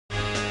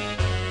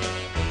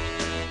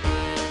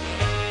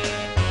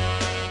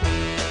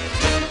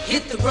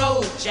hit the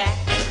road, Jack,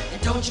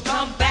 and don't you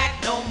come back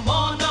no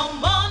more, no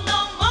more,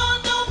 no more,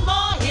 no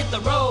more. Hit the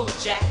road,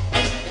 Jack,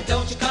 and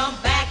don't you come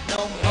back no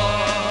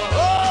more.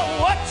 Oh,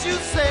 what you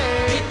say?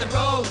 Hit the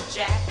road,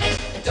 Jack,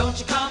 and don't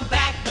you come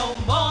back no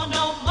more,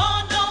 no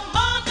more, no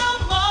more, no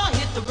more.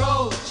 Hit the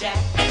road, Jack,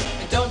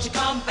 and don't you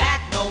come back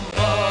no more.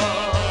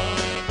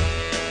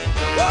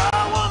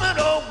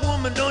 Oh,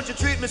 woman, don't you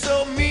treat me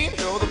so mean.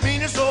 You're the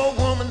meanest old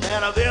woman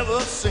that I've ever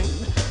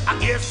seen. I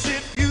guess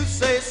if you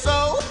say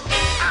so,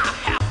 I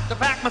have to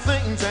pack my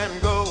things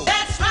and go.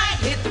 That's right,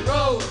 hit the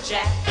road,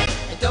 Jack,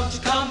 and don't you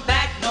come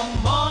back no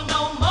more,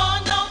 no more,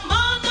 no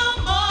more, no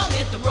more.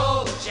 Hit the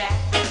road, Jack,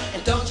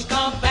 and don't you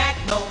come back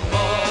no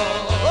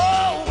more.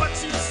 Oh, what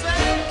you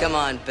say? Come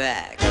on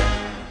back.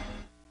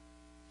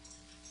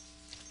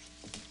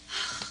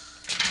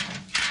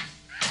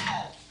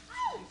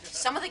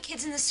 Some of the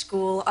kids in the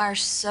school are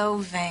so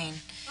vain.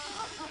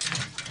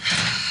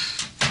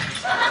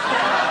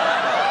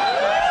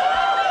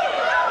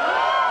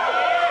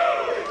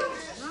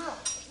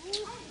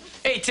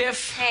 Hey,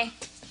 Tiff. Hey.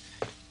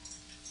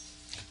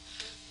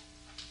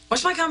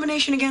 What's my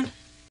combination again?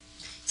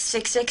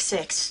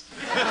 666.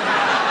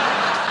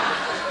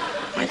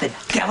 Why the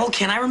devil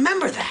can't I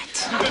remember that?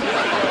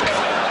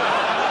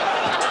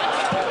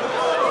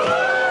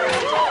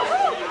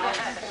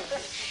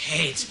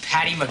 Hey, it's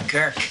Patty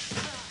McGurk.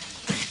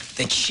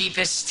 The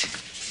cheapest,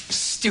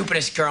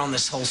 stupidest girl in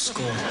this whole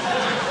school.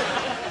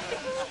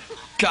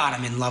 God,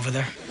 I'm in love with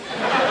her.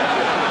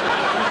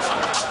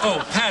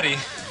 Oh, Patty,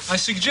 I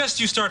suggest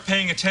you start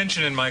paying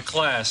attention in my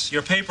class.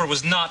 Your paper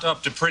was not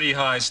up to pretty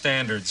high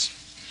standards.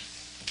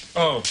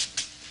 Oh,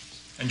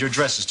 and your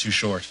dress is too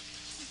short.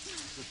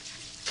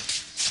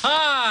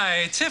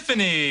 Hi,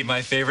 Tiffany,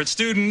 my favorite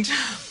student.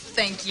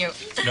 Thank you.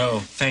 No,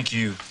 thank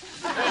you.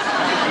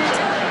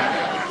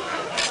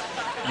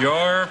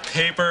 Your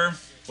paper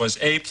was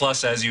A+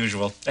 as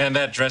usual, and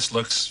that dress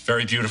looks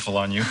very beautiful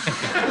on you.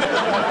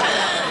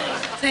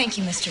 Thank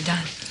you, Mr.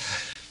 Dunn.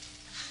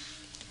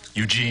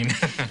 Eugene.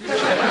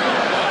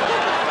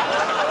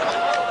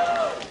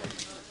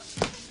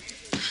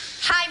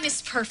 Hi,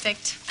 Miss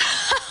Perfect.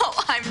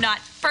 Oh, I'm not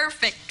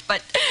perfect,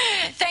 but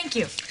thank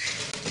you.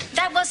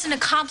 That wasn't a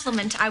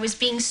compliment. I was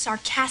being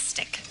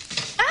sarcastic.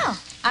 Oh,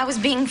 I was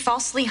being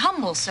falsely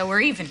humble, so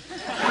we're even.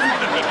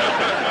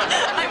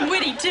 I'm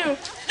witty, too.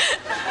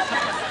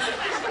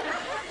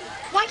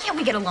 Why can't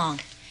we get along?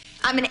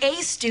 I'm an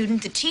A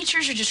student. The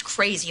teachers are just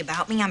crazy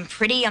about me. I'm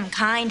pretty, I'm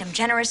kind, I'm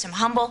generous, I'm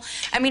humble.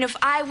 I mean, if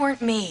I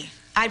weren't me,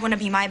 I'd want to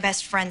be my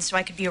best friend so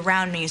I could be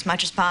around me as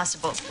much as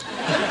possible.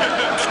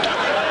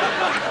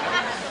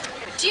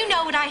 Do you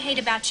know what I hate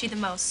about you the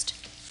most?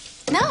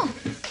 No.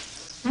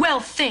 Well,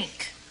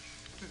 think.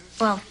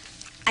 Well,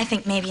 I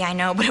think maybe I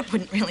know, but it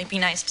wouldn't really be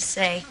nice to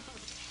say.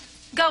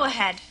 Go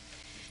ahead.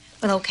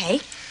 Well,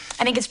 okay.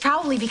 I think it's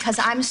probably because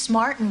I'm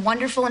smart and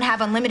wonderful and have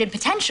unlimited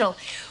potential,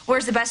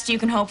 whereas the best you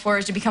can hope for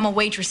is to become a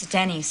waitress at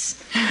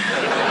Denny's.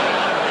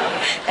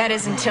 That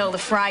is until the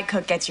fry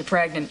cook gets you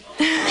pregnant.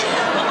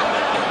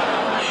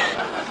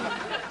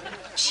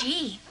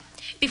 Gee,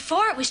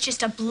 before it was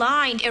just a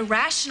blind,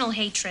 irrational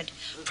hatred.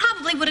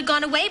 Probably would have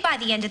gone away by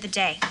the end of the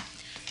day.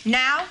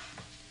 Now,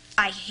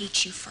 I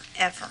hate you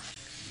forever.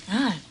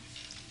 Ah,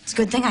 it's a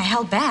good thing I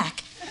held back.